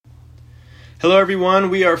Hello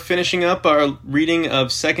everyone, we are finishing up our reading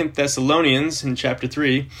of 2 Thessalonians in chapter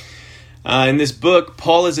 3. In this book,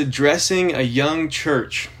 Paul is addressing a young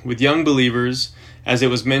church with young believers, as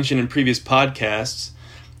it was mentioned in previous podcasts.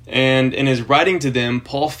 And in his writing to them,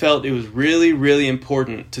 Paul felt it was really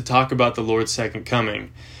important to talk about the Lord's second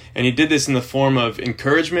coming. And he did this in the form of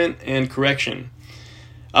encouragement and correction.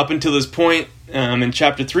 Up until this point, in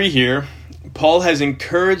chapter 3 here, Paul has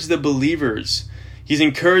encouraged the believers. He's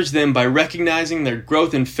encouraged them by recognizing their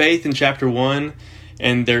growth in faith in chapter 1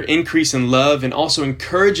 and their increase in love, and also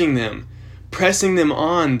encouraging them, pressing them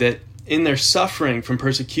on that in their suffering from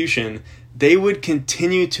persecution, they would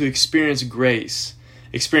continue to experience grace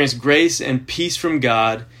and peace from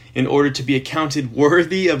God in order to be accounted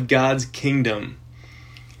worthy of God's kingdom.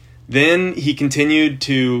 Then he continued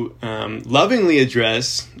to lovingly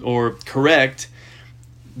address or correct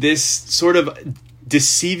this sort of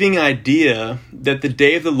deceiving idea that the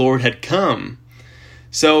day of the Lord had come.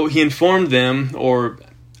 So he informed them, or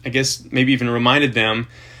I guess maybe even reminded them,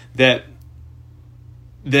 that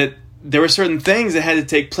there were certain things that had to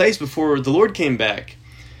take place before the Lord came back.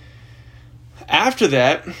 After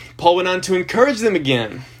that, Paul went on to encourage them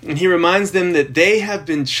again, and he reminds them that they have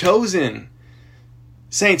been chosen.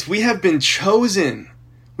 Saints, we have been chosen.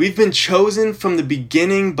 We've been chosen from the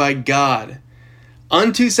beginning by God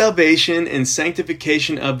unto salvation and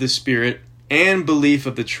sanctification of the Spirit and belief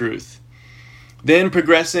of the truth. Then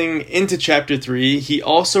progressing into chapter 3, he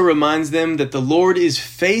also reminds them that the Lord is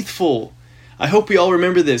faithful. I hope we all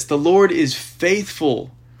remember this. The Lord is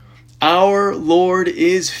faithful. Our Lord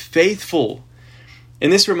is faithful.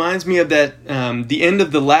 And this reminds me of that the end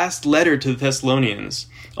of the last letter to the Thessalonians.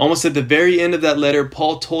 Almost at the very end of that letter,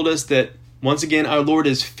 Paul told us that, once again, our Lord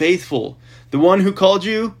is faithful. The one who called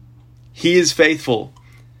you, He is faithful.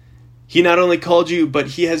 He not only called you, but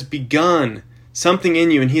He has begun something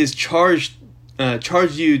in you, and He has charged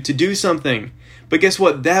you to do something. But guess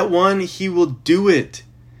what? That one, He will do it.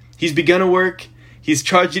 He's begun a work. He's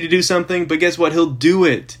charged you to do something, but guess what? He'll do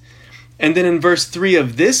it. And then in verse 3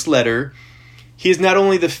 of this letter, He is not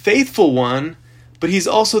only the faithful one, but He's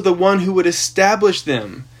also the one who would establish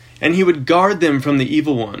them, and He would guard them from the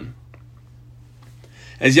evil one.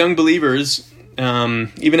 As young believers,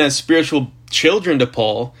 even as spiritual children to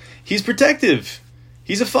Paul, He's protective.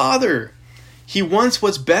 He's a father. He wants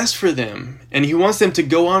what's best for them, and He wants them to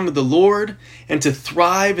go on with the Lord and to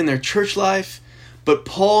thrive in their church life. But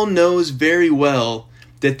Paul knows very well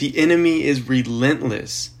that the enemy is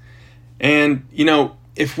relentless. And,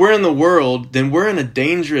 if we're in the world, then we are in a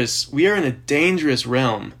dangerous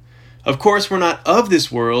realm. Of course, we're not of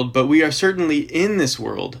this world, but we are certainly in this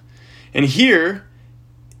world. And here,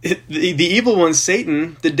 the evil one,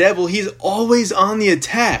 Satan, the devil, he's always on the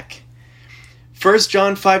attack. 1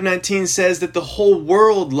 John 5:19 says that the whole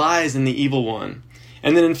world lies in the evil one.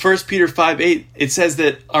 And then in 1 Peter 5:8, it says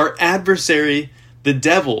that our adversary, the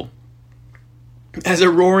devil, as a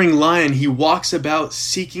roaring lion, he walks about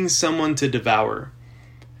seeking someone to devour.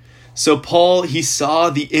 So Paul, he saw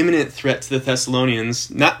the imminent threat to the Thessalonians,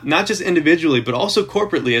 not just individually, but also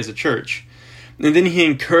corporately as a church. And then he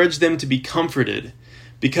encouraged them to be comforted,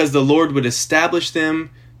 because the Lord would establish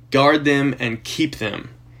them, guard them, and keep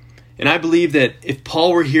them. And I believe that if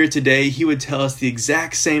Paul were here today, he would tell us the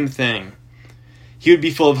exact same thing. He would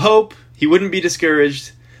be full of hope, he wouldn't be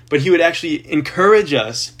discouraged, but he would actually encourage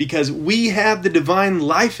us because we have the divine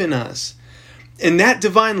life in us. And that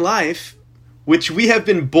divine life, which we have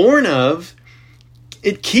been born of,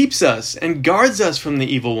 it keeps us and guards us from the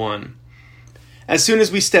evil one. As soon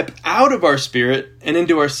as we step out of our spirit and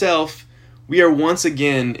into ourself, we are once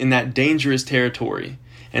again in that dangerous territory.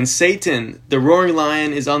 And Satan, the roaring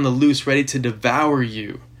lion, is on the loose, ready to devour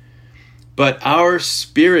you. But our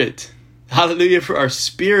spirit, hallelujah for our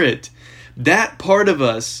spirit, that part of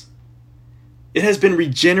us, it has been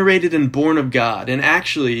regenerated and born of God. And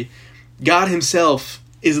actually, God Himself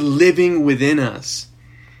is living within us.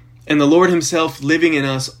 And the Lord Himself living in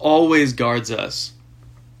us always guards us.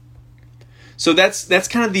 So that's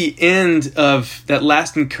kind of the end of that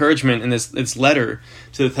last encouragement in this letter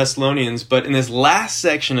to the Thessalonians. But in this last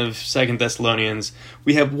section of 2 Thessalonians,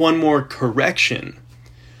 we have one more correction.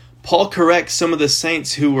 Paul corrects some of the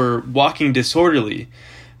saints who were walking disorderly,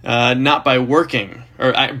 by not working.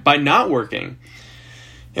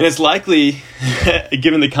 And it's likely,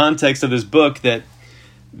 given the context of this book, that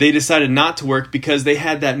they decided not to work because they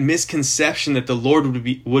had that misconception that the Lord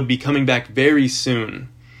would be coming back very soon.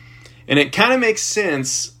 And it kind of makes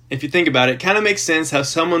sense, if you think about it, kind of makes sense how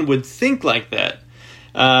someone would think like that.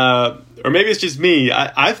 Or maybe it's just me.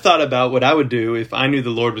 I've thought about what I would do if I knew the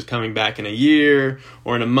Lord was coming back in a year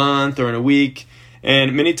or in a month or in a week.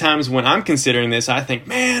 And many times when I'm considering this, I think,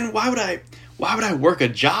 man, why would I work a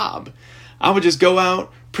job? I would just go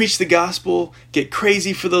out, preach the gospel, get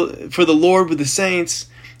crazy for the Lord with the saints,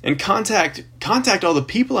 and contact all the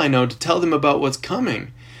people I know to tell them about what's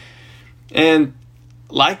coming. And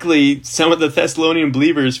likely some of the Thessalonian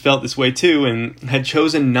believers felt this way too and had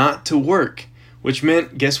chosen not to work, which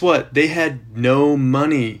meant, guess what? They had no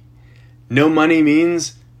money. No money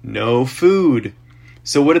means no food.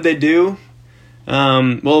 So what did they do?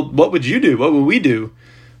 Well, what would you do? What would we do?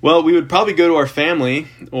 Well, we would probably go to our family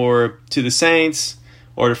or to the saints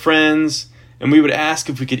or to friends, and we would ask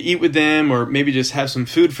if we could eat with them or maybe just have some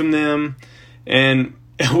food from them. And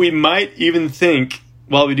we might even think,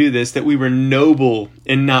 while we do this, that we were noble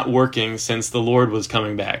in not working since the Lord was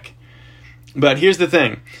coming back. But here's the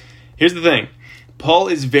thing. Paul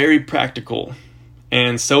is very practical,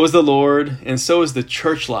 and so is the Lord, and so is the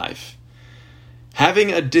church life.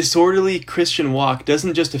 Having a disorderly Christian walk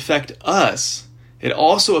doesn't just affect us, it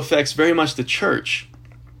also affects very much the church.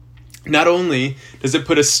 Not only does it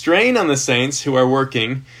put a strain on the saints who are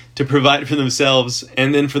working to provide for themselves,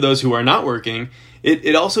 and then for those who are not working,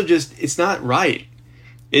 it also just, it's not right.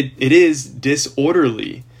 It is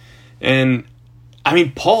disorderly. And I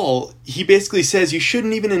mean, Paul, he basically says you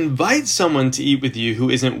shouldn't even invite someone to eat with you who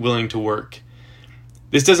isn't willing to work.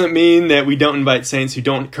 This doesn't mean that we don't invite saints who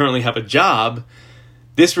don't currently have a job.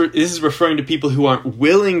 This is referring to people who aren't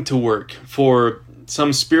willing to work for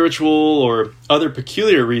some spiritual or other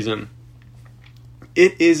peculiar reason.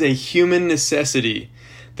 It is a human necessity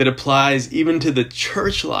that applies even to the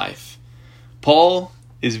church life. Paul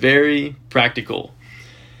is very practical.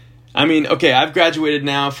 I mean, okay, I've graduated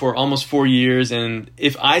now for almost 4 years, and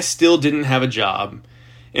if I still didn't have a job,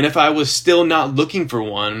 and if I was still not looking for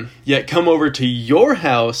one, yet come over to your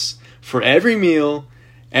house for every meal,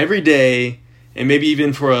 every day, and maybe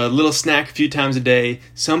even for a little snack a few times a day,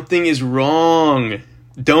 something is wrong.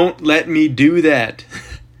 Don't let me do that.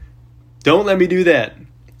 Don't let me do that.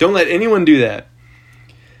 Don't let anyone do that.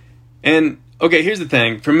 And, okay, here's the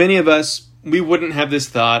thing. For many of us, we wouldn't have this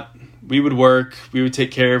thought. We would work, we would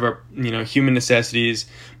take care of our, human necessities,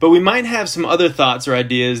 but we might have some other thoughts or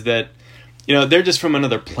ideas that, they're just from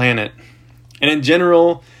another planet. And in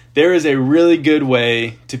general, there is a really good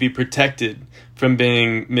way to be protected from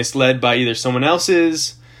being misled by either someone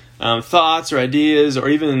else's thoughts or ideas, or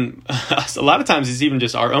even, a lot of times it's even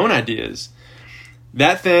just our own ideas.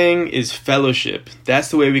 That thing is fellowship. That's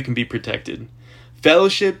the way we can be protected.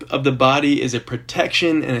 Fellowship of the body is a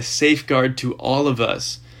protection and a safeguard to all of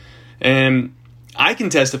us. And I can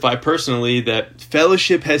testify personally that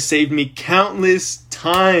fellowship has saved me countless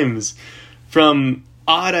times from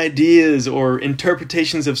odd ideas or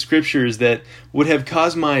interpretations of scriptures that would have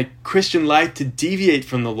caused my Christian life to deviate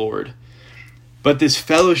from the Lord. But this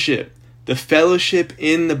fellowship, the fellowship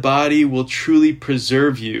in the body, will truly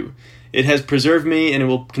preserve you. It has preserved me, and it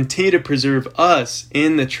will continue to preserve us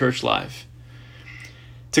in the church life.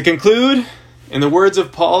 To conclude, in the words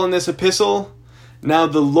of Paul in this epistle, now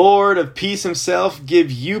the Lord of peace himself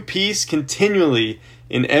give you peace continually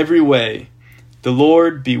in every way. The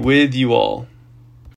Lord be with you all.